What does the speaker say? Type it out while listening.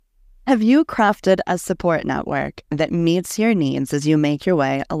Have you crafted a support network that meets your needs as you make your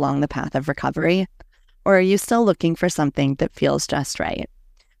way along the path of recovery? Or are you still looking for something that feels just right?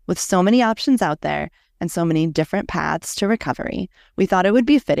 With so many options out there and so many different paths to recovery, we thought it would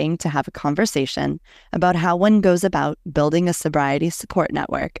be fitting to have a conversation about how one goes about building a sobriety support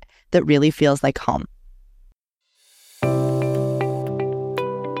network that really feels like home.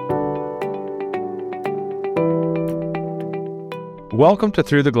 Welcome to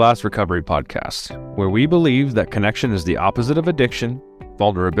Through the Glass Recovery Podcast, where we believe that connection is the opposite of addiction,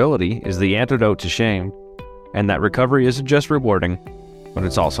 vulnerability is the antidote to shame, and that recovery isn't just rewarding, but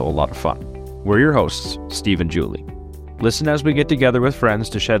it's also a lot of fun. We're your hosts, Steve and Julie. Listen as we get together with friends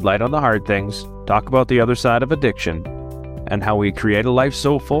to shed light on the hard things, talk about the other side of addiction, and how we create a life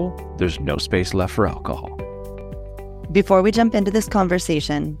so full, there's no space left for alcohol. Before we jump into this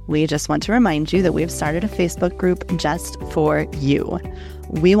conversation, we just want to remind you that we've started a Facebook group just for you.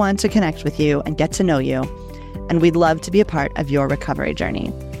 We want to connect with you and get to know you, and we'd love to be a part of your recovery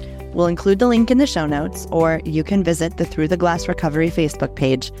journey. We'll include the link in the show notes, or you can visit the Through the Glass Recovery Facebook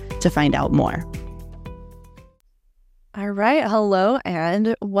page to find out more. All right. Hello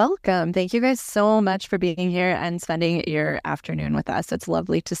and welcome. Thank you guys so much for being here and spending your afternoon with us. It's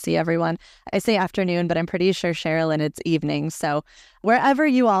lovely to see everyone. I say afternoon, but I'm pretty sure, Sherilyn, it's evening. So wherever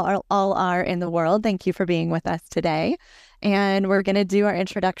you all are in the world, thank you for being with us today. And we're going to do our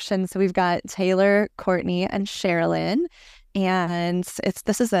introduction. So we've got Taylor, Courtney, and Sherilyn. And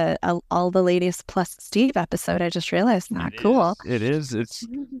this is a all the ladies plus Steve episode. I just realized that. Cool. It is. It's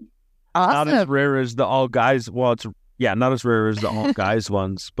awesome. Not as rare as the all guys. Well, it's not as rare as the all guys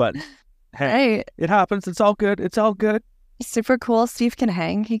ones, but hey, right. It happens. It's all good. It's all good. Super cool. Steve can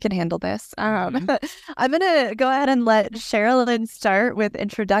hang. He can handle this. I'm going to go ahead and let Sherilyn start with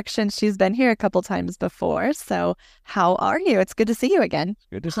introductions. She's been here a couple times before. So how are you? It's good to see you again.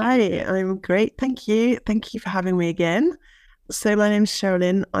 Good to see Hi, you. I'm great. Thank you. Thank you for having me again. So my name's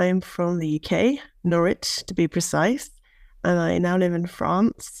Sherilyn. I'm from the UK, Norwich to be precise, and I now live in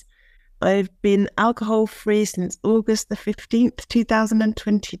France. I've been alcohol-free since August the 15th,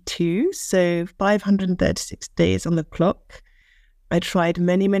 2022, so 536 days on the clock. I tried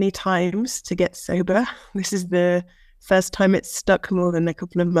many, many times to get sober. This is the first time it's stuck more than a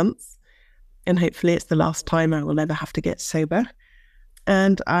couple of months, and hopefully it's the last time I will ever have to get sober.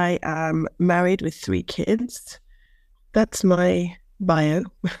 And I am married with 3 kids. That's my bio.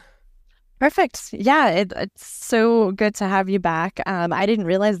 Perfect. Yeah, it's so good to have you back. I didn't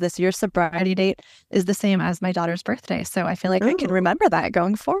realize this. Your sobriety date is the same as my daughter's birthday, so I feel like I can remember that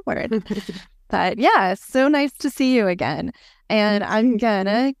going forward. But yeah, so nice to see you again. And I'm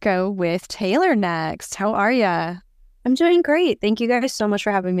gonna go with Taylor next. How are you? I'm doing great. Thank you guys so much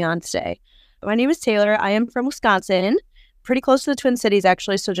for having me on today. My name is Taylor. I am from Wisconsin, pretty close to the Twin Cities,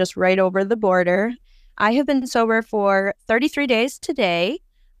 actually, so just right over the border. I have been sober for 33 days today.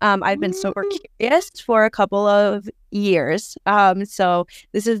 I've been sober curious for a couple of years. So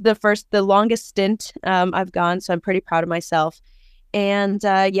this is the longest stint I've gone. So I'm pretty proud of myself. And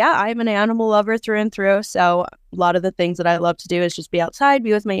I'm an animal lover through and through. So a lot of the things that I love to do is just be outside,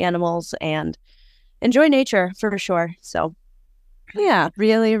 be with my animals, and enjoy nature for sure. So yeah,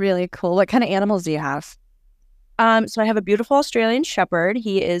 really, really cool. What kind of animals do you have? So I have a beautiful Australian Shepherd.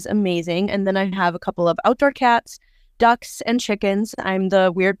 He is amazing. And then I have a couple of outdoor cats, ducks, and chickens. I'm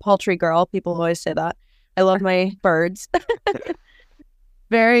the weird poultry girl. People always say that. I love my birds.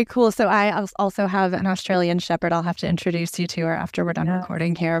 Very cool. So I also have an Australian Shepherd. I'll have to introduce you to her after we're done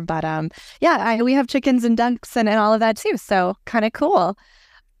recording here. But we have chickens and ducks and all of that too. So kind of cool.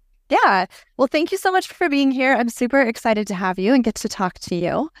 Yeah. Well, thank you so much for being here. I'm super excited to have you and get to talk to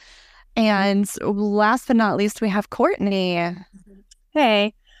you. And last but not least, we have Courtney.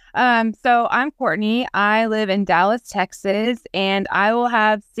 Hey. So I'm Courtney. I live in Dallas, Texas, and I will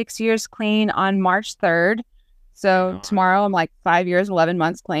have 6 years clean on March 3rd. So tomorrow I'm like 5 years, 11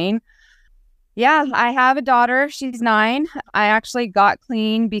 months clean. Yeah, I have a daughter. She's 9. I actually got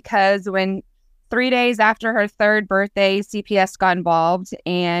clean because when 3 days after her 3rd birthday, CPS got involved,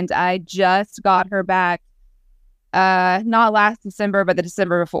 and I just got her back not last December, but the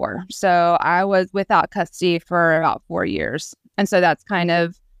December before. So I was without custody for about 4 years. And so that's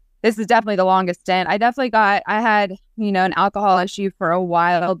this is definitely the longest stint. I had, an alcohol issue for a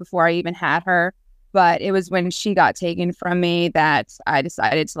while before I even had her. But it was when she got taken from me that I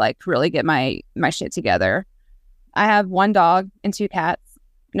decided to really get my shit together. I have 1 dog and 2 cats,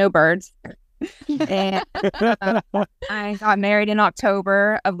 no birds. And I got married in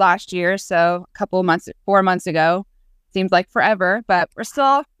October of last year, so a couple of months, 4 months ago. Seems like forever, but we're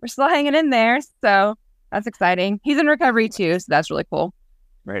still hanging in there. So that's exciting. He's in recovery too, so that's really cool.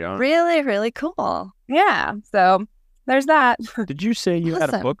 Right on. Really, really cool. Yeah. So there's that. Did you say you had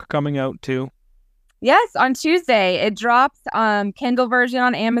a Awesome. book coming out too? Yes, on Tuesday. It drops Kindle version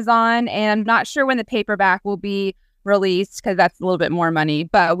on Amazon, and I'm not sure when the paperback will be released because that's a little bit more money,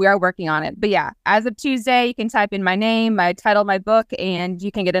 but we are working on it. But yeah, as of Tuesday, you can type in my name, my title, my book, and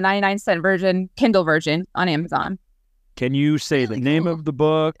you can get a 99-cent version, Kindle version on Amazon. Can you say the name of the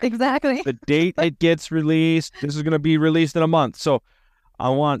book, Exactly. the date it gets released? This is going to be released in a month. So I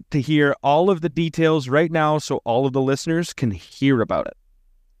want to hear all of the details right now so all of the listeners can hear about it.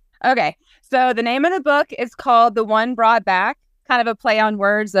 Okay, so the name of the book is called The One Brought Back, kind of a play on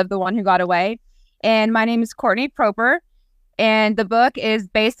words of the one who got away. And my name is Courtney Proper. And the book is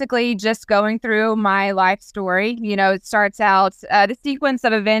basically just going through my life story. You know, it starts out, the sequence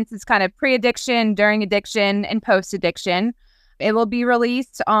of events is kind of pre-addiction, during addiction, and post-addiction. It will be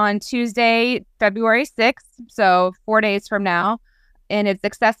released on Tuesday, February 6th, so 4 days from now. And it's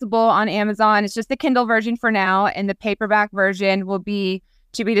accessible on Amazon. It's just the Kindle version for now. And the paperback version will be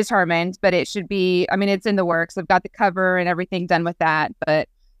to be determined, but it should be, I mean, it's in the works. I've got the cover and everything done with that. But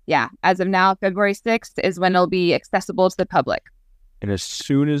yeah, as of now, February 6th is when it'll be accessible to the public. And as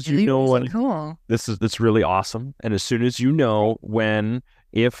soon as you know when Cool. that's really awesome. And as soon as you know when,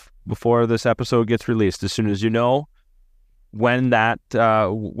 if before this episode gets released, as soon as you know when that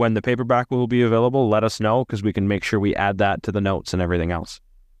when the paperback will be available, let us know because we can make sure we add that to the notes and everything else.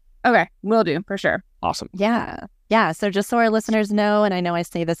 Okay, will do for sure. Awesome. Yeah. Yeah. So just so our listeners know, and I know I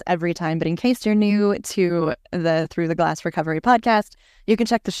say this every time, but in case you're new to the Through the Glass Recovery podcast, you can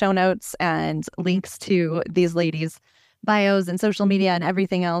check the show notes and links to these ladies' bios and social media and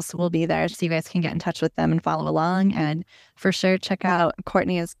everything else will be there. So you guys can get in touch with them and follow along. And for sure, check out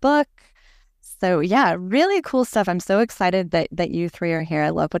Courtney's book. So yeah, really cool stuff. I'm so excited that you three are here. I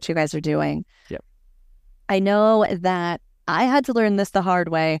love what you guys are doing. Yep. I know that I had to learn this the hard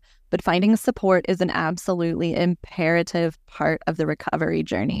way, but finding support is an absolutely imperative part of the recovery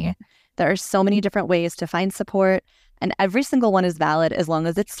journey. There are so many different ways to find support, and every single one is valid as long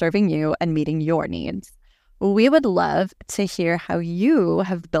as it's serving you and meeting your needs. We would love to hear how you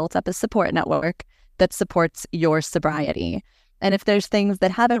have built up a support network that supports your sobriety. And if there's things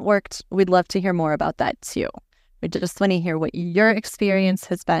that haven't worked, we'd love to hear more about that too. We just want to hear what your experience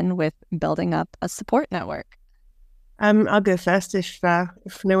has been with building up a support network. I'll go first if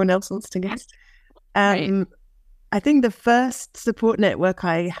no one else wants to go. Right. I think the first support network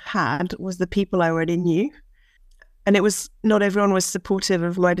I had was the people I already knew. And it was, not everyone was supportive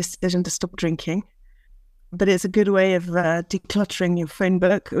of my decision to stop drinking. But it's a good way of decluttering your phone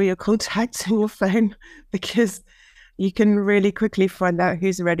book or your contacts in your phone because you can really quickly find out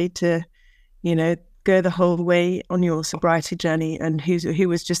who's ready to, go the whole way on your sobriety journey and who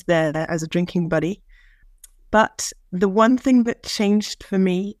was just there as a drinking buddy. But the one thing that changed for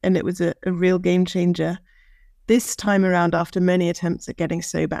me, and it was a real game changer, this time around after many attempts at getting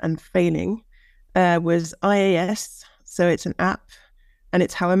sober and failing, was IAS. So it's an app, and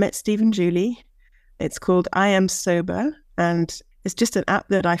it's how I met Steve and Julie. It's called I Am Sober, and it's just an app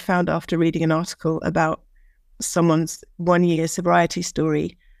that I found after reading an article about someone's 1-year sobriety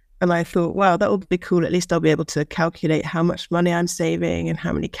story. And I thought, wow, that would be cool. At least I'll be able to calculate how much money I'm saving and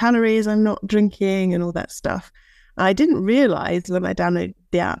how many calories I'm not drinking and all that stuff. I didn't realize when I downloaded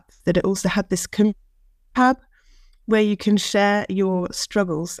the app that it also had this tab where you can share your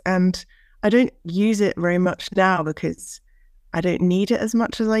struggles. And I don't use it very much now because I don't need it as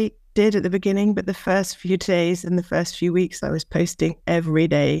much as I did at the beginning. But the first few days and the first few weeks, I was posting every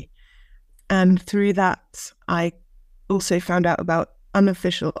day. And through that, I also found out about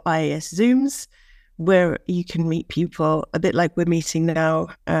unofficial IAS Zooms, where you can meet people a bit like we're meeting now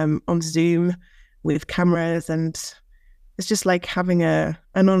on Zoom with cameras, and it's just like having an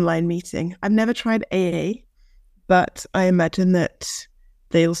online meeting. I've never tried AA, but I imagine that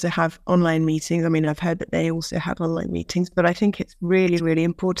they also have online meetings. I mean, I've heard that they also have online meetings, but I think it's really, really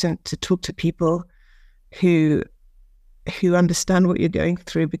important to talk to people who understand what you're going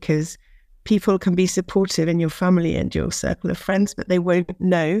through, because people can be supportive in your family and your circle of friends, but they won't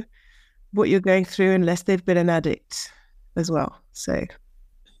know what you're going through unless they've been an addict as well. So,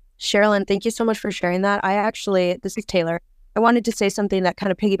 Sherilyn, thank you so much for sharing that. This is Taylor. I wanted to say something that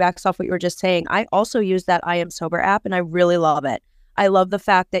kind of piggybacks off what you were just saying. I also use that I Am Sober app, and I really love it. I love the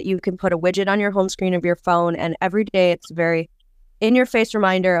fact that you can put a widget on your home screen of your phone, and every day it's a very in-your-face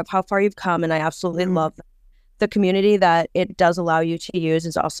reminder of how far you've come, and I absolutely love that. The community that it does allow you to use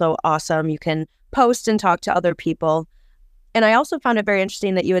is also awesome. You can post and talk to other people. And I also found it very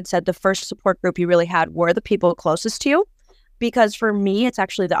interesting that you had said the first support group you really had were the people closest to you, because for me, it's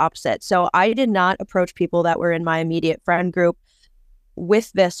actually the opposite. So I did not approach people that were in my immediate friend group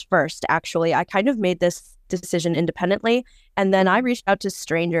with this first, actually. I kind of made this decision independently. And then I reached out to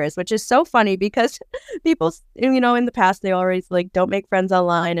strangers, which is so funny because people, in the past, they always like, don't make friends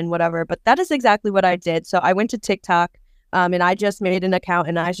online and whatever. But that is exactly what I did. So I went to TikTok and I just made an account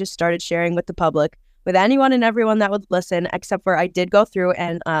and I just started sharing with the public, with anyone and everyone that would listen, except for I did go through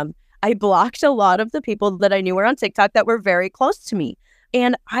and I blocked a lot of the people that I knew were on TikTok that were very close to me.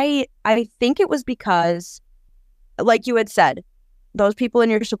 And I think it was because, like you had said, those people in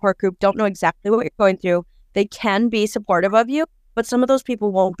your support group don't know exactly what you're going through. They can be supportive of you, but some of those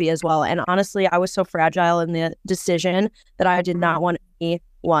people won't be as well. And honestly, I was so fragile in the decision that I did not want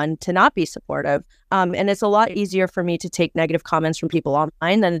anyone to not be supportive. And it's a lot easier for me to take negative comments from people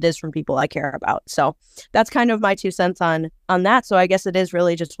online than it is from people I care about. So that's kind of my 2 cents on that. So I guess it is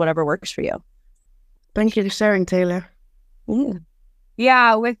really just whatever works for you. Thank you for sharing, Taylor.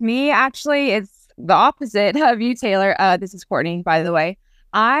 Yeah, with me, actually, it's the opposite of you, Taylor. This is Courtney, by the way.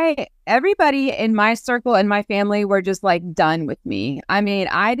 Everybody in my circle and my family were just like done with me. I mean,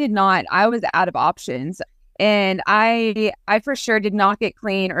 I was out of options, and I for sure did not get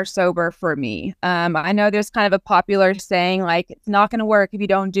clean or sober for me. I know there's kind of a popular saying, like, it's not going to work if you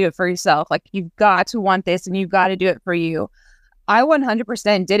don't do it for yourself. Like, you've got to want this and you've got to do it for you. I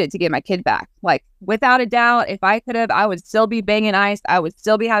 100% did it to get my kid back. Like, without a doubt, if I could have, I would still be banging ice. I would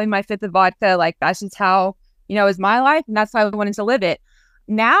still be having my fifth of vodka. Like, that's just how, is my life. And that's how I wanted to live it.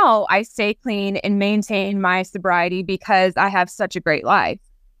 Now I stay clean and maintain my sobriety because I have such a great life.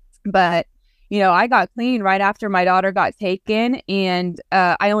 But, I got clean right after my daughter got taken, and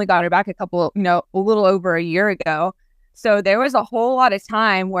I only got her back a little over a year ago. So there was a whole lot of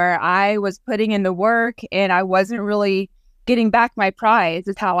time where I was putting in the work and I wasn't really getting back my prize,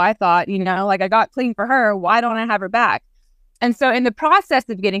 is how I thought, like, I got clean for her. Why don't I have her back? And so in the process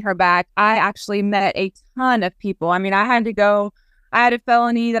of getting her back, I actually met a ton of people. I mean, I had a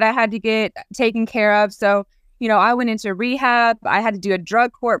felony that I had to get taken care of. So, I went into rehab. I had to do a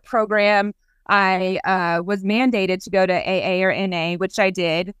drug court program. I was mandated to go to AA or NA, which I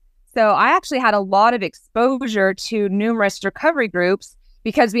did. So I actually had a lot of exposure to numerous recovery groups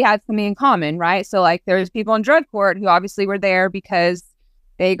because we had something in common, right? So like there's people in drug court who obviously were there because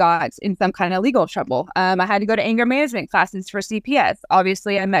they got in some kind of legal trouble. I had to go to anger management classes for CPS.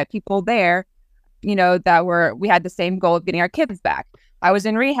 Obviously, I met people there, we had the same goal of getting our kids back. I was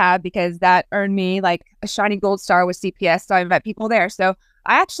in rehab because that earned me like a shiny gold star with CPS. So I met people there. So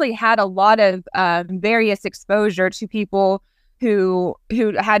I actually had a lot of various exposure to people who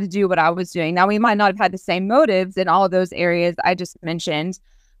had to do what I was doing. Now, we might not have had the same motives in all of those areas I just mentioned,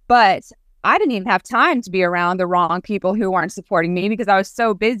 but I didn't even have time to be around the wrong people who weren't supporting me because I was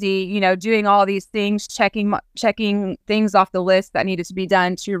so busy, doing all these things, checking things off the list that needed to be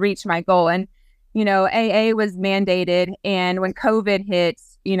done to reach my goal. And, AA was mandated. And when COVID hit,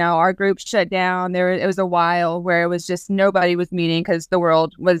 our group shut down. It was a while where it was just nobody was meeting because the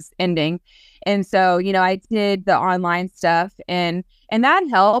world was ending. And so, I did the online stuff and that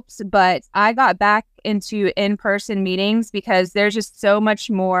helped, but I got back into in-person meetings because there's just so much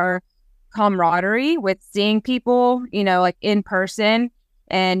more camaraderie with seeing people, like in person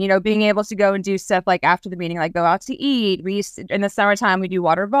and, being able to go and do stuff like after the meeting, like go out to eat. In the summertime, we do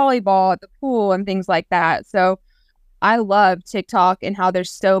water volleyball at the pool and things like that. So I love TikTok and how there's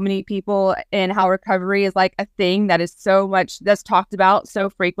so many people and how recovery is like a thing that is so much that's talked about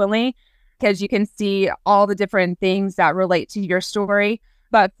so frequently because you can see all the different things that relate to your story.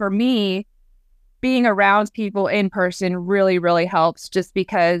 But for me, being around people in person really, really helps just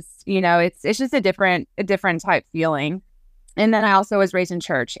because, it's just a different type feeling. And then I also was raised in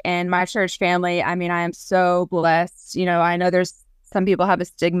church and my church family, I mean, I am so blessed. I know there's some people have a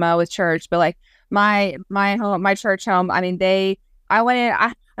stigma with church, but like my church home, I mean, I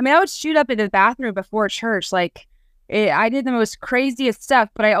would shoot up in the bathroom before church. Like I did the most craziest stuff,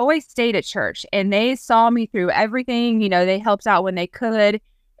 but I always stayed at church and they saw me through everything. They helped out when they could.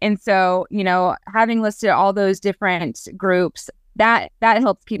 And so, having listed all those different groups, that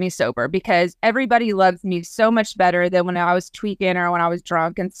helps keep me sober because everybody loves me so much better than when I was tweaking or when I was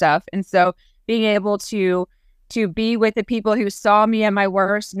drunk and stuff. And so being able to be with the people who saw me at my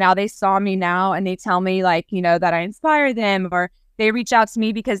worst, now they saw me now and they tell me like, that I inspire them, or they reach out to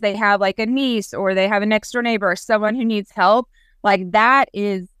me because they have like a niece or they have a next door neighbor or someone who needs help. Like that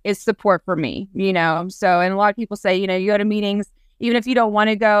is support for me, So, and a lot of people say, you go to meetings, even if you don't want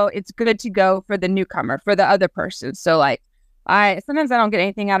to go, it's good to go for the newcomer, for the other person. So like, sometimes I don't get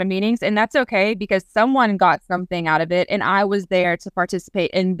anything out of meetings and that's okay because someone got something out of it and I was there to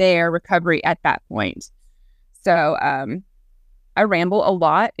participate in their recovery at that point. So I ramble a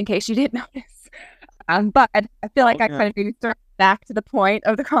lot in case you didn't notice. But I feel like I kind of maybe started back to the point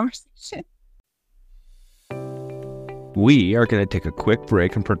of the conversation. We are going to take a quick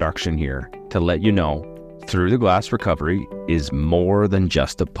break in production here to let you know Through the Glass Recovery is more than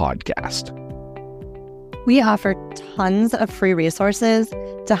just a podcast. We offer tons of free resources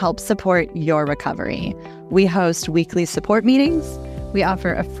to help support your recovery. We host weekly support meetings. We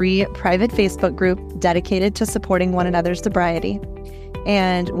offer a free private Facebook group dedicated to supporting one another's sobriety.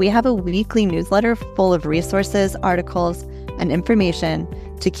 And we have a weekly newsletter full of resources, articles, and information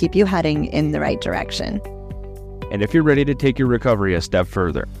to keep you heading in the right direction. And if you're ready to take your recovery a step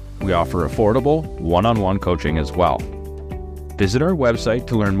further, we offer affordable one-on-one coaching as well. Visit our website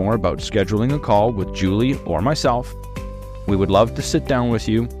to learn more about scheduling a call with Julie or myself. We would love to sit down with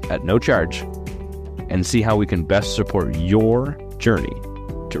you at no charge and see how we can best support your journey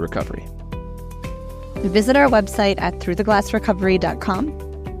to recovery. Visit our website at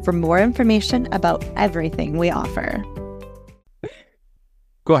throughtheglassrecovery.com for more information about everything we offer.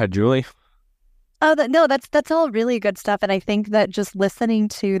 Go ahead, Julie. That's all really good stuff. And I think that just listening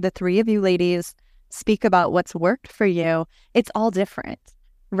to the three of you ladies speak about what's worked for you, it's all different,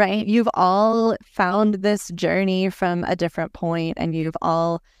 right? You've all found this journey from a different point and you've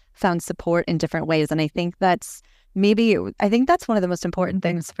all found support in different ways. And I think that's one of the most important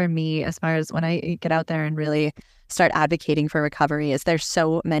things for me as far as when I get out there and really start advocating for recovery is there's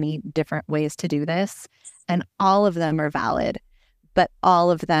so many different ways to do this and all of them are valid, but all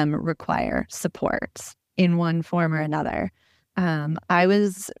of them require support in one form or another. I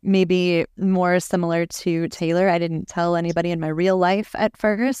was maybe more similar to Taylor. I didn't tell anybody in my real life at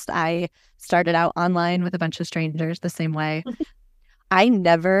first. I started out online with a bunch of strangers the same way. I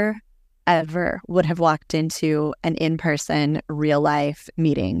never, ever would have walked into an in-person real life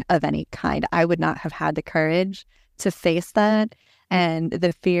meeting of any kind. I would not have had the courage to face that. And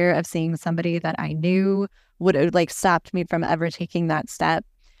the fear of seeing somebody that I knew would have stopped me from ever taking that step.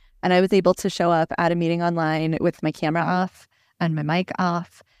 And I was able to show up at a meeting online with my camera off and my mic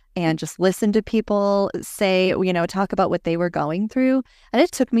off and just listen to people say, talk about what they were going through. And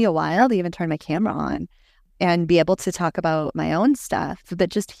it took me a while to even turn my camera on and be able to talk about my own stuff. But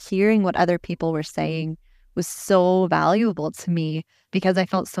just hearing what other people were saying was so valuable to me because I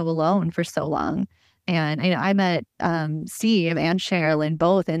felt so alone for so long. And I met Steve and Sherilyn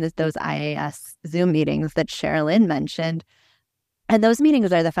both in those IAS Zoom meetings that Sherilyn mentioned. And those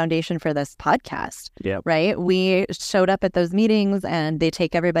meetings are the foundation for this podcast, right? We showed up at those meetings and they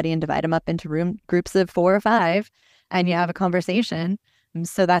take everybody and divide them up into groups of 4 or 5 and you have a conversation.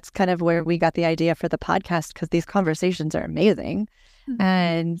 So that's kind of where we got the idea for the podcast because these conversations are amazing. Mm-hmm.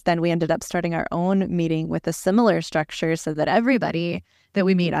 And then we ended up starting our own meeting with a similar structure so that everybody that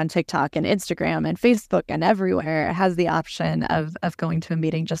we meet on TikTok and Instagram and Facebook and everywhere has the option of going to a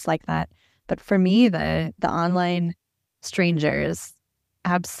meeting just like that. But for me, the online strangers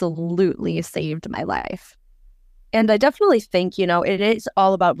absolutely saved my life. And I definitely think, it is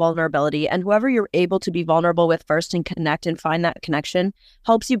all about vulnerability, and whoever you're able to be vulnerable with first and connect and find that connection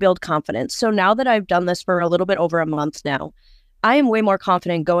helps you build confidence. So now that I've done this for a little bit over a month now, I am way more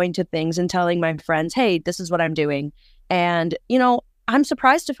confident going to things and telling my friends, hey, this is what I'm doing. And, I'm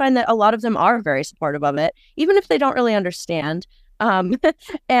surprised to find that a lot of them are very supportive of it, even if they don't really understand.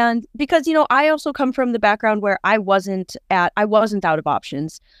 And because, I also come from the background where I wasn't out of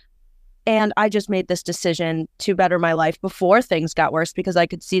options. And I just made this decision to better my life before things got worse because I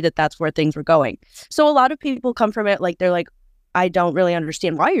could see that that's where things were going. So a lot of people come from it they're like, I don't really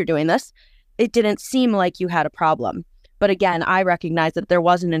understand why you're doing this. It didn't seem like you had a problem. But again, I recognized that there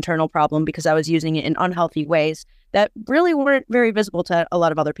was an internal problem because I was using it in unhealthy ways that really weren't very visible to a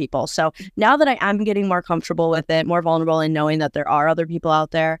lot of other people. So now that I am getting more comfortable with it, more vulnerable and knowing that there are other people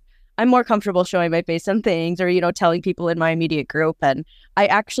out there, I'm more comfortable showing my face on things or, telling people in my immediate group. And I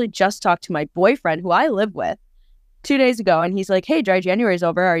actually just talked to my boyfriend who I live with 2 days ago. And he's like, hey, Dry January's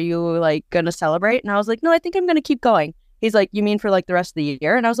over. Are you going to celebrate? And I was like, no, I think I'm going to keep going. He's like, you mean for the rest of the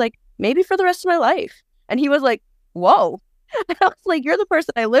year? And I was like, maybe for the rest of my life. And he was like, whoa. And I was like, you're the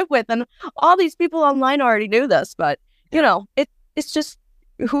person I live with. And all these people online already knew this. But, it's just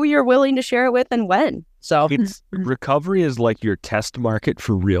who you're willing to share it with and when. So recovery is like your test market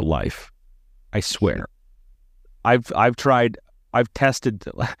for real life. I swear. I've tested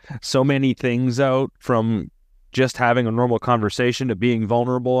so many things out, from just having a normal conversation to being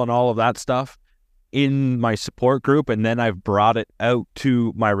vulnerable and all of that stuff in my support group. And then I've brought it out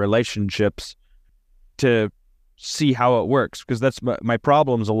to my relationships to see how it works, because that's my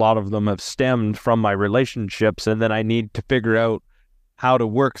problems. A lot of them have stemmed from my relationships, and then I need to figure out how to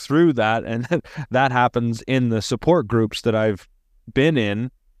work through that. And that happens in the support groups that I've been in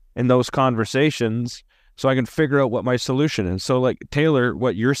those conversations. so I can figure out what my solution is. So like Taylor,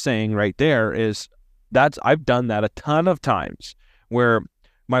 what you're saying right there is I've done that a ton of times where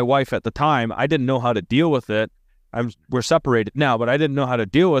my wife at the time, I didn't know how to deal with it. We're separated now, but I didn't know how to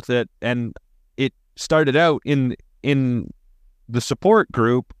deal with it. And it started out in the support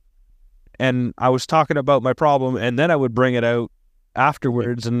group, and I was talking about my problem, and then I would bring it out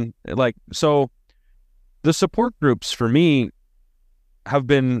afterwards. And like, so the support groups for me have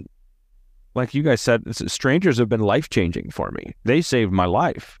been, like you guys said, strangers have been life-changing for me. They saved my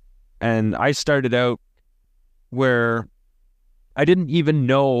life. And I started out where I didn't even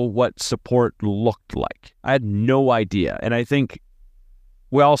know what support looked like. I had no idea. And I think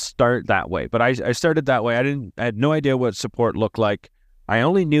we all start that way. But I started that way. I had no idea what support looked like. I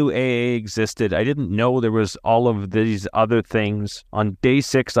only knew AA existed. I didn't know there was all of these other things. On day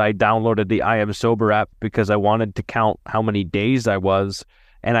 6, I downloaded the I Am Sober app because I wanted to count how many days I was.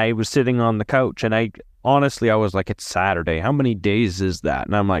 And I was sitting on the couch, and I was like, it's Saturday. How many days is that?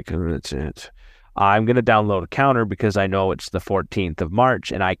 And I'm like, I'm going to download a counter because I know it's the 14th of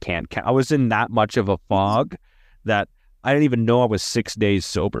March and I can't count. I was in that much of a fog that I didn't even know I was 6 days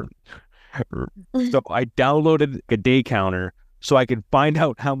sober. So I downloaded a day counter so I could find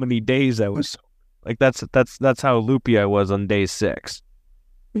out how many days I was sober. Like that's how loopy I was on day 6.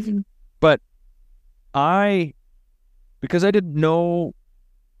 Mm-hmm. But because I didn't know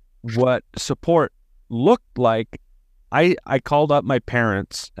what support looked like, I called up my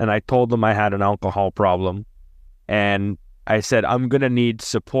parents and I told them I had an alcohol problem, and I said, I'm going to need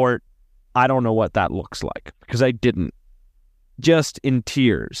support. I don't know what that looks like, because I didn't. Just in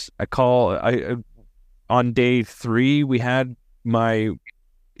tears. On day 3, we had my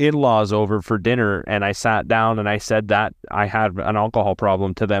in-laws over for dinner, and I sat down and I said that I had an alcohol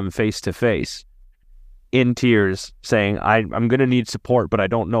problem to them face to face, in tears, saying, I'm going to need support, but I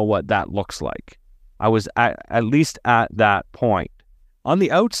don't know what that looks like. I was at least at that point. On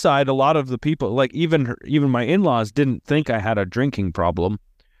the outside, a lot of the people, like even my in-laws, didn't think I had a drinking problem.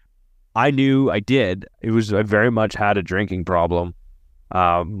 I knew I did. I very much had a drinking problem.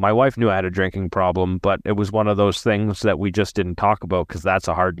 My wife knew I had a drinking problem, but it was one of those things that we just didn't talk about because that's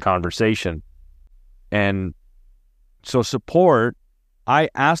a hard conversation. And so support, I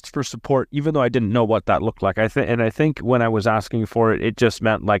asked for support even though I didn't know what that looked like. I think when I was asking for it, it just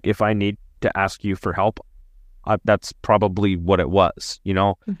meant like, if I need to ask you for help, that's probably what it was, you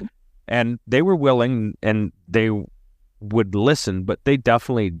know. Mm-hmm. And they were willing and they would listen, but they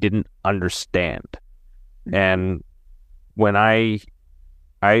definitely didn't understand. Mm-hmm. And when I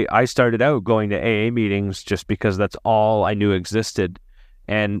started out going to AA meetings just because that's all I knew existed,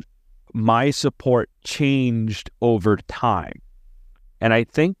 and my support changed over time. And I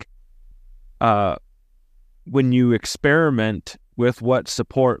think when you experiment with what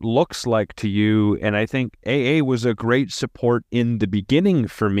support looks like to you, and I think AA was a great support in the beginning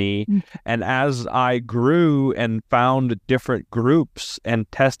for me. Mm-hmm. And as I grew and found different groups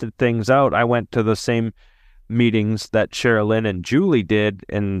and tested things out, I went to the same meetings that Sherilyn and Julie did,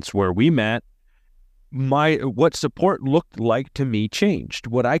 and it's where we met. What support looked like to me changed.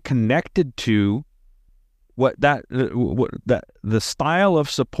 What I connected to, the style of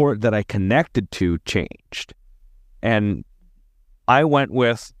support that I connected to changed. And I went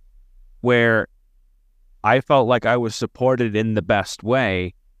with where I felt like I was supported in the best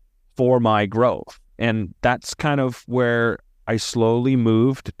way for my growth. And that's kind of where I slowly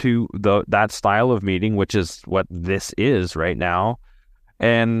moved to that style of meeting, which is what this is right now,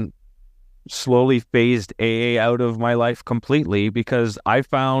 and slowly phased AA out of my life completely, because I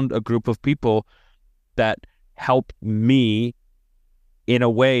found a group of people that helped me in a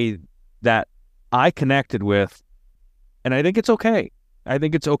way that I connected with. And I think it's okay. I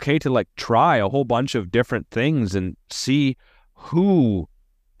think it's okay to like try a whole bunch of different things and see who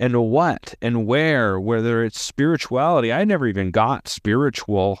and what and where, whether it's spirituality. I never even got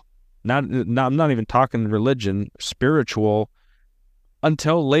spiritual. I'm not even talking religion, spiritual,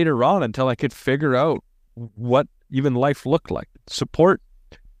 until later on, until I could figure out what even life looked like. Support,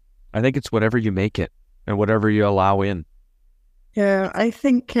 I think it's whatever you make it and whatever you allow in. Yeah, I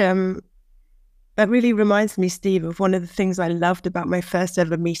think that really reminds me, Steve, of one of the things I loved about my first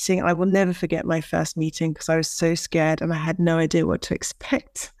ever meeting. I will never forget my first meeting because I was so scared and I had no idea what to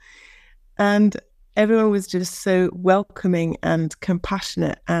expect. And everyone was just so welcoming and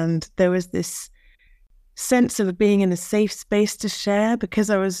compassionate. And there was this sense of being in a safe space to share, because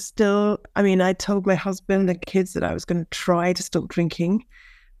I was still, I told my husband and kids that I was going to try to stop drinking,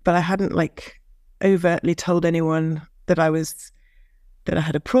 but I hadn't like overtly told anyone that I was that I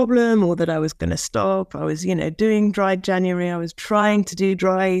had a problem or that I was going to stop. I was, doing dry January. I was trying to do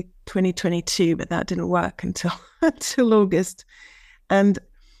dry 2022, but that didn't work until until August. And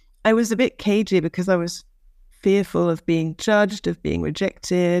I was a bit cagey because I was fearful of being judged, of being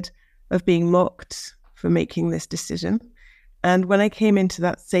rejected, of being mocked for making this decision. And when I came into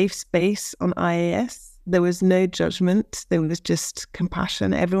that safe space on IAS, there was no judgment. There was just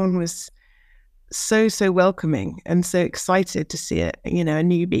compassion. Everyone was so welcoming and so excited to see it, a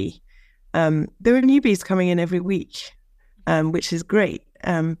newbie. There were newbies coming in every week, which is great.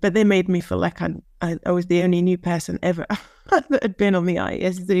 But they made me feel like I was the only new person ever that had been on the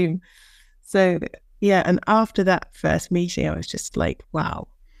IES Zoom. So yeah, and after that first meeting, I was just like, wow,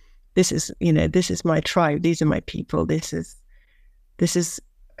 this is my tribe. These are my people. This is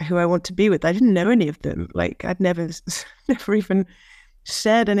who I want to be with. I didn't know any of them. Like I'd never even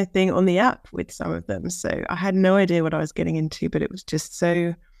shared anything on the app with some of them. So I had no idea what I was getting into, but it was just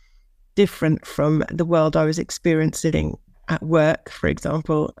so different from the world I was experiencing at work, for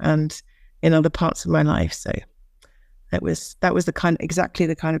example, and in other parts of my life. So that was exactly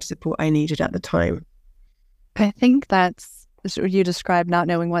the kind of support I needed at the time. I think that's you described not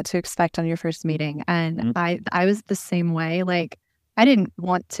knowing what to expect on your first meeting. And I was the same way. Like I didn't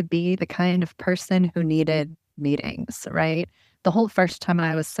want to be the kind of person who needed meetings, right? The whole first time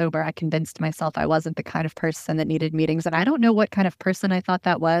I was sober, I convinced myself I wasn't the kind of person that needed meetings. And I don't know what kind of person I thought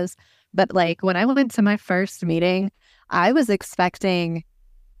that was. But like when I went to my first meeting, I was expecting,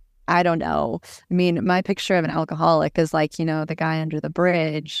 I don't know. I mean, my picture of an alcoholic is like, the guy under the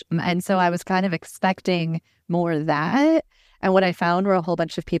bridge. And so I was kind of expecting more of that. And what I found were a whole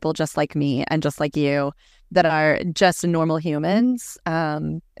bunch of people just like me and just like you that are just normal humans.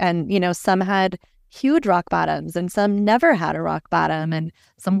 And, some had huge rock bottoms and some never had a rock bottom and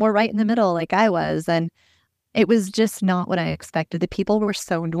some were right in the middle like I was. And it was just not what I expected. The people were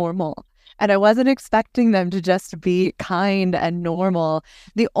so normal and I wasn't expecting them to just be kind and normal.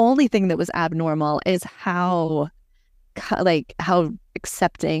 The only thing that was abnormal is how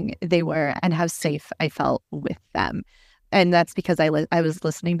accepting they were and how safe I felt with them. And that's because I was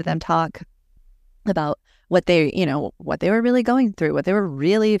listening to them talk about what they were really going through, what they were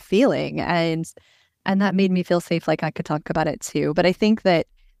really feeling. And that made me feel safe, like I could talk about it too. But I think that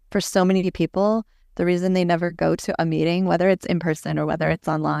for so many people, the reason they never go to a meeting, whether it's in person or whether it's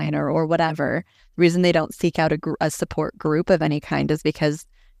online or whatever, the reason they don't seek out a support group of any kind is because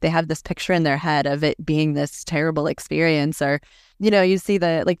they have this picture in their head of it being this terrible experience. Or, you see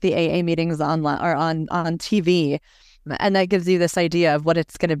the AA meetings online or on TV, and that gives you this idea of what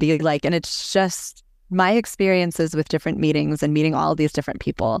it's going to be like. And it's just my experiences with different meetings and meeting all these different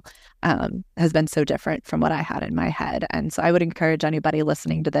people has been so different from what I had in my head. And so I would encourage anybody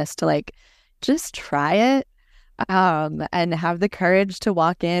listening to this to just try it and have the courage to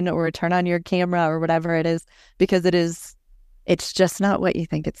walk in or turn on your camera or whatever it is, because it's just not what you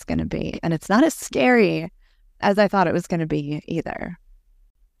think it's going to be. And it's not as scary as I thought it was going to be either.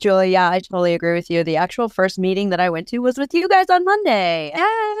 Julie, yeah, I totally agree with you. The actual first meeting that I went to was with you guys on Monday.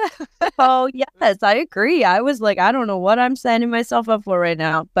 Yeah. Oh, yes, I agree. I was like, I don't know what I'm signing myself up for right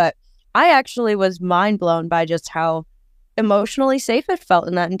now. But I actually was mind blown by just how emotionally safe it felt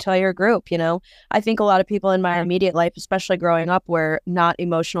in that entire group. I think a lot of people in my immediate life, especially growing up, were not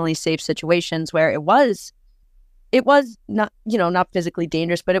emotionally safe situations where it was not, not physically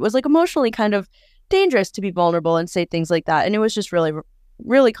dangerous, but it was like emotionally kind of dangerous to be vulnerable and say things like that. And it was just really,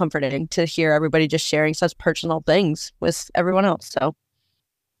 really comforting to hear everybody just sharing such personal things with everyone else. So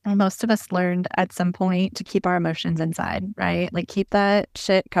most of us learned at some point to keep our emotions inside, right? Like keep that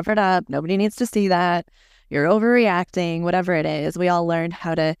shit covered up. Nobody needs to see that. You're overreacting, whatever it is. We all learned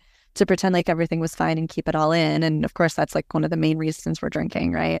how to pretend like everything was fine and keep it all in. And of course, that's like one of the main reasons we're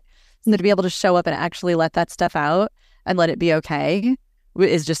drinking, right? So to be able to show up and actually let that stuff out and let it be okay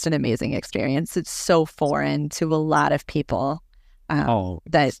is just an amazing experience. It's so foreign to a lot of people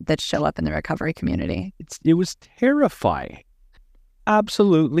that show up in the recovery community. It was terrifying.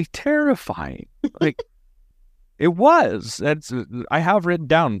 Absolutely terrifying. Like it was. I have written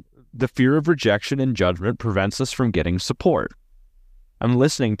down, the fear of rejection and judgment prevents us from getting support. I'm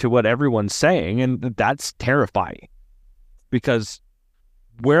listening to what everyone's saying, and that's terrifying. Because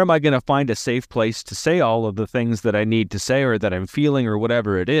where am I going to find a safe place to say all of the things that I need to say or that I'm feeling or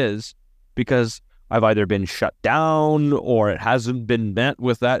whatever it is? Because I've either been shut down or it hasn't been met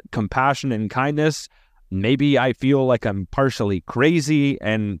with that compassion and kindness. Maybe I feel like I'm partially crazy,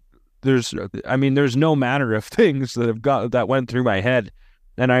 and there's no manner of things that went through my head.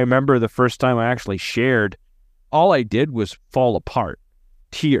 And I remember the first time I actually shared, all I did was fall apart.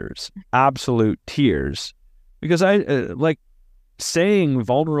 Tears, absolute tears. Because saying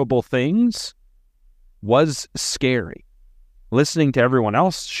vulnerable things was scary. Listening to everyone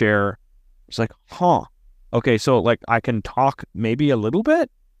else share, it's like, okay, so like I can talk maybe a little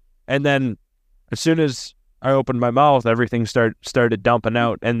bit, and then as soon as I opened my mouth, everything started dumping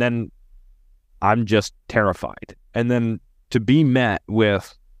out, and then I'm just terrified. And then to be met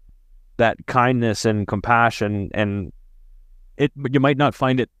with that kindness and compassion, and you might not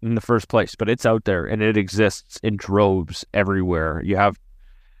find it in the first place, but it's out there and it exists in droves everywhere. You have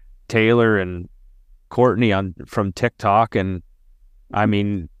Taylor and Courtney from TikTok, and I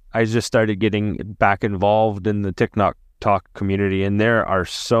mean, I just started getting back involved in the TikTok community, and there are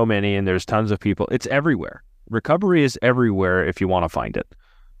so many, and there's tons of people. It's everywhere. Recovery is everywhere if you want to find it.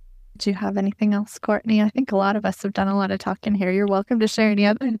 Do you have anything else, Courtney? I think a lot of us have done a lot of talking here. You're welcome to share any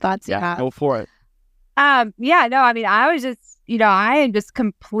other thoughts you have. Go for it. Yeah, no, I mean, I was just, I am just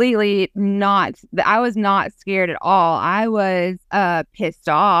completely I was not scared at all. I was pissed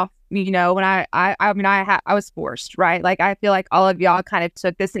off, when I was forced, right? Like, I feel like all of y'all kind of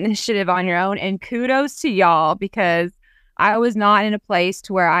took this initiative on your own, and kudos to y'all, because I was not in a place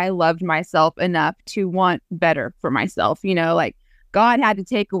to where I loved myself enough to want better for myself. Like, God had to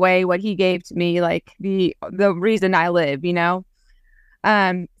take away what he gave to me, like the reason I live,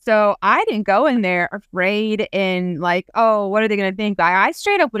 So I didn't go in there afraid and like, oh, what are they going to think? I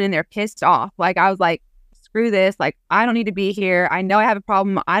straight up went in there pissed off. Like, I was like, screw this. Like, I don't need to be here. I know I have a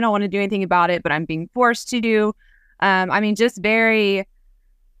problem. I don't want to do anything about it, but I'm being forced to do. Just very,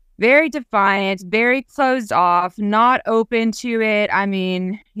 very defiant, very closed off, not open to it. I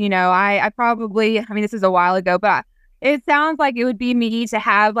mean, this is a while ago, but it sounds like it would be me to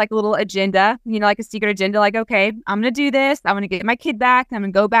have like a little agenda, like a secret agenda, like, okay, I'm going to do this. I'm going to get my kid back. I'm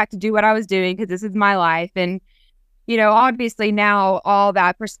going to go back to do what I was doing because this is my life. And, obviously now all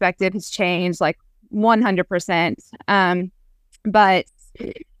that perspective has changed like 100%. But,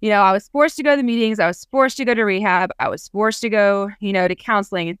 I was forced to go to the meetings. I was forced to go to rehab. I was forced to go, to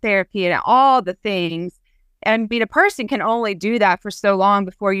counseling and therapy and all the things. And a person can only do that for so long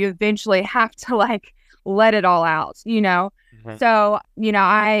before you eventually have to like let it all out, Mm-hmm. So,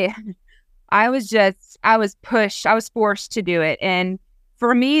 I was pushed, I was forced to do it. And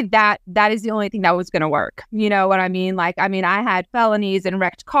for me, that is the only thing that was going to work. You know what I mean? Like, I had felonies and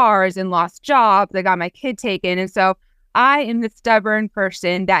wrecked cars and lost jobs. I got my kid taken. And so I am the stubborn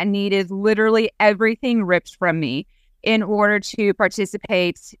person that needed literally everything ripped from me in order to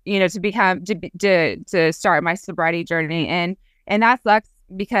participate, to start my sobriety journey. And that sucks,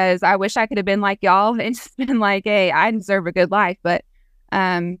 because I wish I could have been like y'all and just been like, hey, I deserve a good life. But,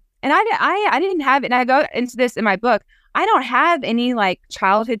 and I didn't have it. And I go into this in my book. I don't have any like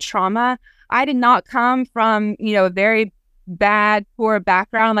childhood trauma. I did not come from, a very bad, poor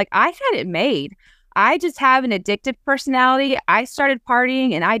background. Like, I had it made. I just have an addictive personality. I started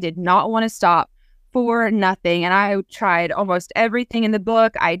partying and I did not want to stop for nothing. And I tried almost everything in the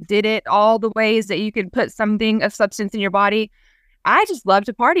book. I did it all the ways that you can put something of substance in your body. I just loved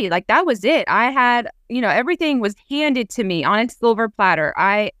to party. Like, that was it. I had, everything was handed to me on a silver platter.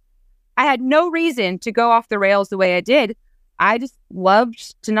 I had no reason to go off the rails the way I did. I just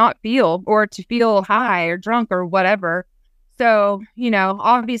loved to not feel, or to feel high or drunk or whatever. So,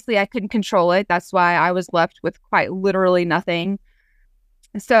 obviously I couldn't control it. That's why I was left with quite literally nothing.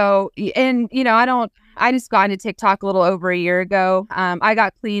 So, and, I just got into TikTok a little over a year ago. I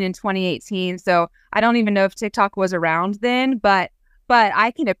got clean in 2018. So I don't even know if TikTok was around then, but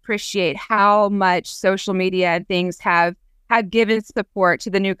I can appreciate how much social media and things have given support to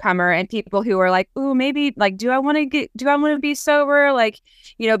the newcomer and people who are like, ooh, maybe like, do I want to be sober? Like,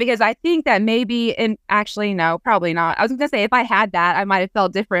 because I think that maybe, and actually, no, probably not. I was going to say, if I had that, I might have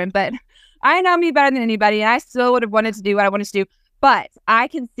felt different, but I know me better than anybody. And I still would have wanted to do what I wanted to do. But I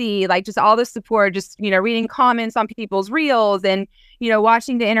can see like just all the support, just, reading comments on people's reels and,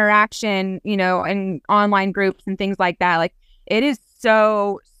 watching the interaction, in online groups and things like that. Like, it is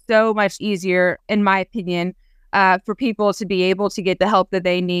so much easier, in my opinion, for people to be able to get the help that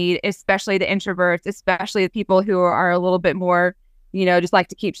they need, especially the introverts, especially the people who are a little bit more, just like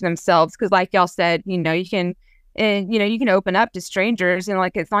to keep to themselves. Because like y'all said, you can open up to strangers and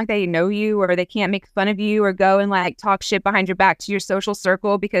like, it's not like they know you or they can't make fun of you or go and like talk shit behind your back to your social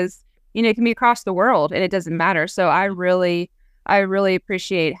circle, because, it can be across the world and it doesn't matter. So I really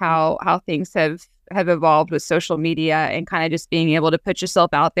appreciate how things have evolved with social media and kind of just being able to put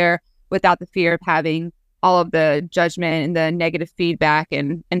yourself out there without the fear of having all of the judgment and the negative feedback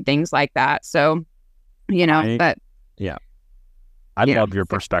and things like that. So, I love your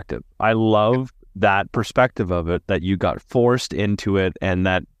perspective. I love that perspective of it, that you got forced into it and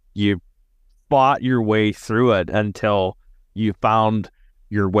that you fought your way through it until you found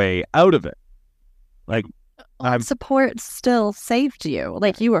your way out of it. Like, support still saved you.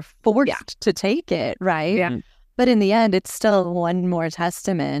 Like, you were forced to take it, right? Yeah. But in the end, it's still one more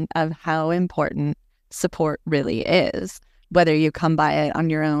testament of how important support really is, whether you come by it on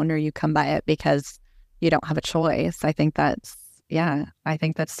your own or you come by it because you don't have a choice. I think that's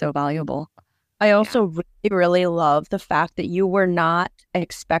so valuable. I also really, really love the fact that you were not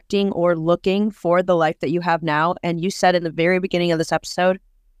expecting or looking for the life that you have now. And you said in the very beginning of this episode,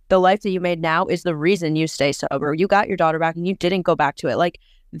 the life that you made now is the reason you stay sober. You got your daughter back and you didn't go back to it. Like,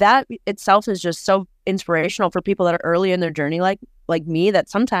 that itself is just so inspirational for people that are early in their journey, like me, that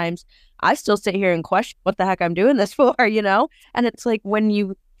sometimes I still sit here and question what the heck I'm doing this for, you know? And it's like, when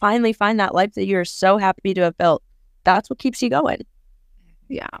you finally find that life that you're so happy to have built, that's what keeps you going.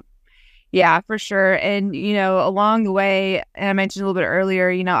 Yeah. Yeah, for sure. And, you know, along the way, and I mentioned a little bit earlier,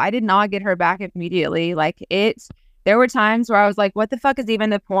 you know, I did not get her back immediately. Like, there were times where I was like, what the fuck is even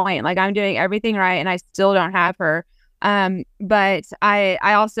the point? Like, I'm doing everything right and I still don't have her. But I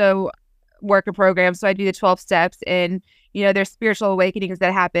also work a program. So I do the 12 steps, and, you know, there's spiritual awakenings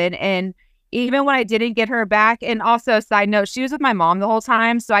that happen. And even when I didn't get her back, and also, side note, she was with my mom the whole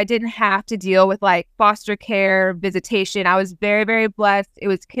time. So I didn't have to deal with like foster care, visitation. I was very, very blessed. It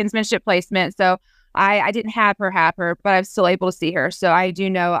was kinsmanship placement. So I didn't have her, but I'm still able to see her. So I do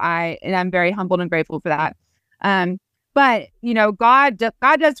know and I'm very humbled and grateful for that. But, you know, God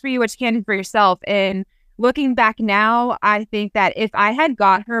does for you what you can do for yourself. And looking back now, I think that if I had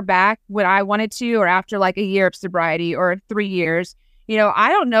got her back when I wanted to, or after like a year of sobriety or 3 years, you know, I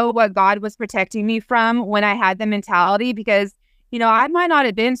don't know what God was protecting me from when I had the mentality, because, you know, I might not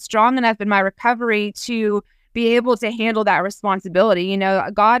have been strong enough in my recovery to be able to handle that responsibility. You know,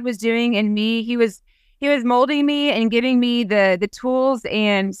 God was doing in me, he was molding me and giving me the tools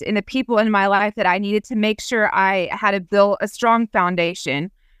and the people in my life that I needed to make sure I had to build a strong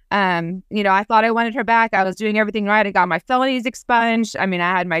foundation. You know, I thought I wanted her back. I was doing everything right. I got my felonies expunged. I mean,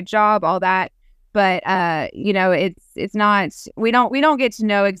 I had my job, all that. But, you know, it's not, we don't get to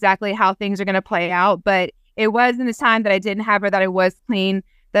know exactly how things are going to play out. But it was in the time that I didn't have her, that I was clean,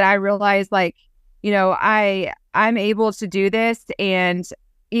 that I realized, like, you know, I'm able to do this. And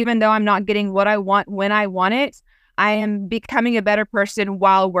even though I'm not getting what I want when I want it, I am becoming a better person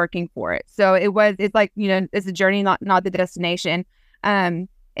while working for it. So it's like, you know, it's a journey, not the destination. And,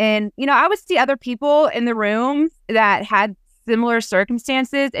 you know, I would see other people in the rooms that had similar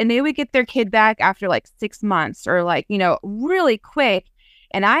circumstances, and they would get their kid back after like 6 months, or like, you know, really quick.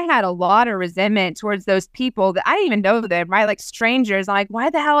 And I had a lot of resentment towards those people that I didn't even know them, right? Like strangers. I'm like,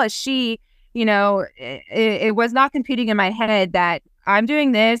 why the hell is she, you know, it was not computing in my head that I'm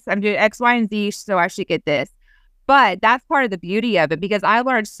doing this, I'm doing X, Y, and Z, so I should get this. But that's part of the beauty of it, because I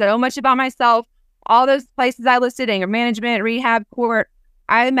learned so much about myself. All those places I listed, anger management, rehab, court,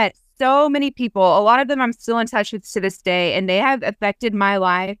 I met so many people. A lot of them I'm still in touch with to this day, and they have affected my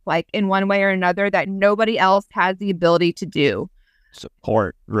life like in one way or another that nobody else has the ability to do.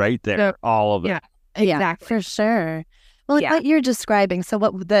 Support right there, so, all of it. Yeah, exactly. For sure. Well, what you're describing, so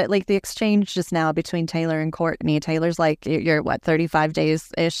what the exchange just now between Taylor and Courtney, Taylor's like, you're what, 35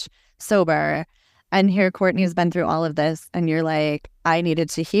 days-ish sober, and here Courtney has been through all of this, and you're like, I needed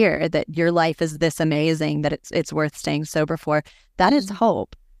to hear that your life is this amazing that it's worth staying sober for. That is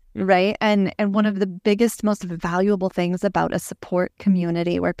hope. Right. And one of the biggest, most valuable things about a support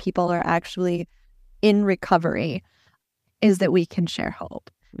community where people are actually in recovery is that we can share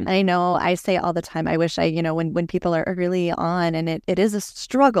hope. And I know I say all the time, I wish when people are early on and it is a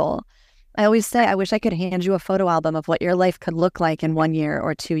struggle, I always say, I wish I could hand you a photo album of what your life could look like in 1 year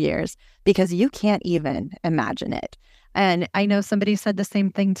or 2 years, because you can't even imagine it. And I know somebody said the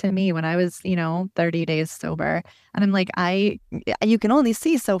same thing to me when I was, 30 days sober. And I'm like, you can only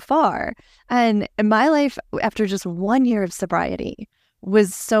see so far. And my life after just 1 year of sobriety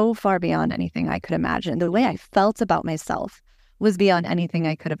was so far beyond anything I could imagine. The way I felt about myself was beyond anything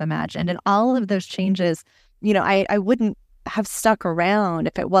I could have imagined. And all of those changes, I wouldn't have stuck around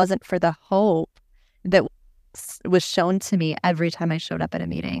if it wasn't for the hope that was shown to me every time I showed up at a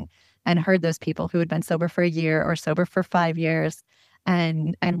meeting and heard those people who had been sober for a year or sober for 5 years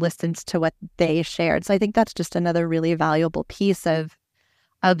and listened to what they shared. So I think that's just another really valuable piece of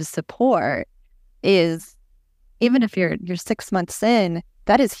support is, even if you're 6 months in,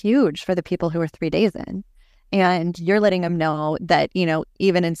 that is huge for the people who are 3 days in. And you're letting them know that,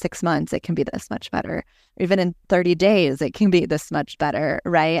 even in 6 months, it can be this much better. Even in 30 days, it can be this much better,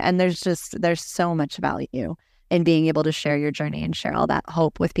 right? And there's so much value in being able to share your journey and share all that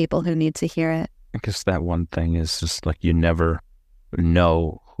hope with people who need to hear it. I guess that one thing is just like, you never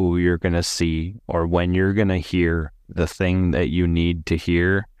know who you're going to see or when you're going to hear the thing that you need to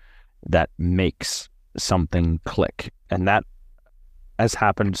hear that makes something click. And that has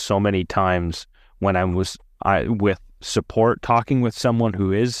happened so many times when with support, talking with someone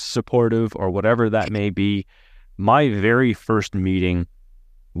who is supportive or whatever that may be. My very first meeting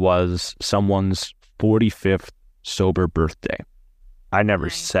was someone's 45th sober birthday. I never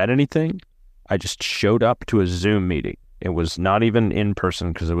said anything. I just showed up to a Zoom meeting. It was not even in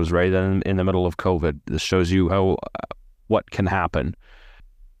person because it was right in the middle of COVID. This shows you how what can happen.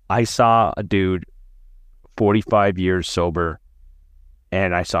 I saw a dude 45 years sober,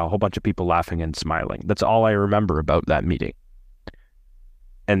 and I saw a whole bunch of people laughing and smiling. That's all I remember about that meeting.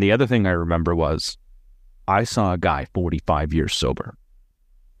 And the other thing I remember was I saw a guy 45 years sober.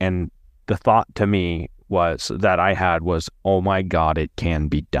 And the thought to me I had was, oh my God, it can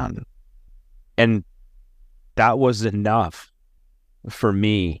be done. And that was enough for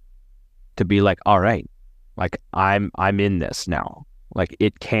me to be like, all right, like I'm in this now. Like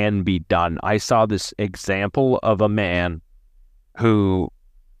it can be done. I saw this example of a man who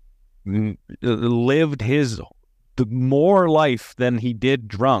lived more life than he did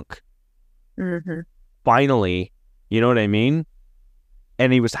drunk. Mm-hmm. Finally, you know what I mean?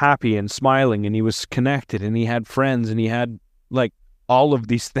 And he was happy and smiling and he was connected and he had friends and he had like all of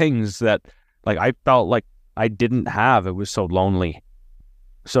these things that like I felt like I didn't have. It was so lonely.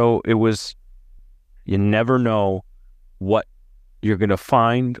 So it was, you never know what you're going to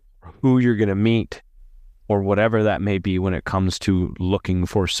find, who you're going to meet, or whatever that may be when it comes to looking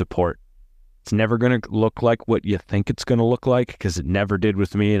for support. It's never going to look like what you think it's going to look like, because it never did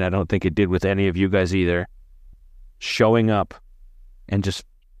with me, and I don't think it did with any of you guys either. Showing up and just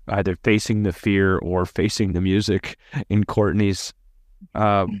either facing the fear or facing the music in Courtney's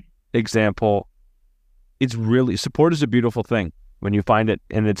example, it's really, support is a beautiful thing when you find it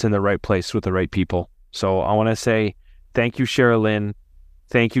and it's in the right place with the right people. So I want to say thank you, Sherilyn,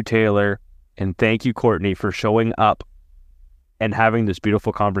 thank you, Taylor, and thank you, Courtney, for showing up and having this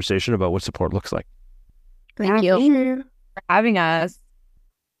beautiful conversation about what support looks like. Thank you for having us.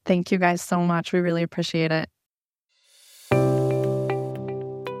 Thank you guys so much. We really appreciate it.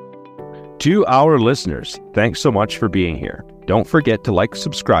 To our listeners, thanks so much for being here. Don't forget to like,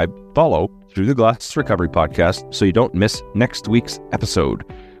 subscribe, follow Through the Glass Recovery Podcast so you don't miss next week's episode,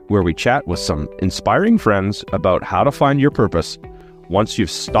 where we chat with some inspiring friends about how to find your purpose once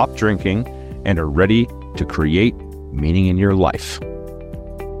you've stopped drinking and are ready to create meaning in your life.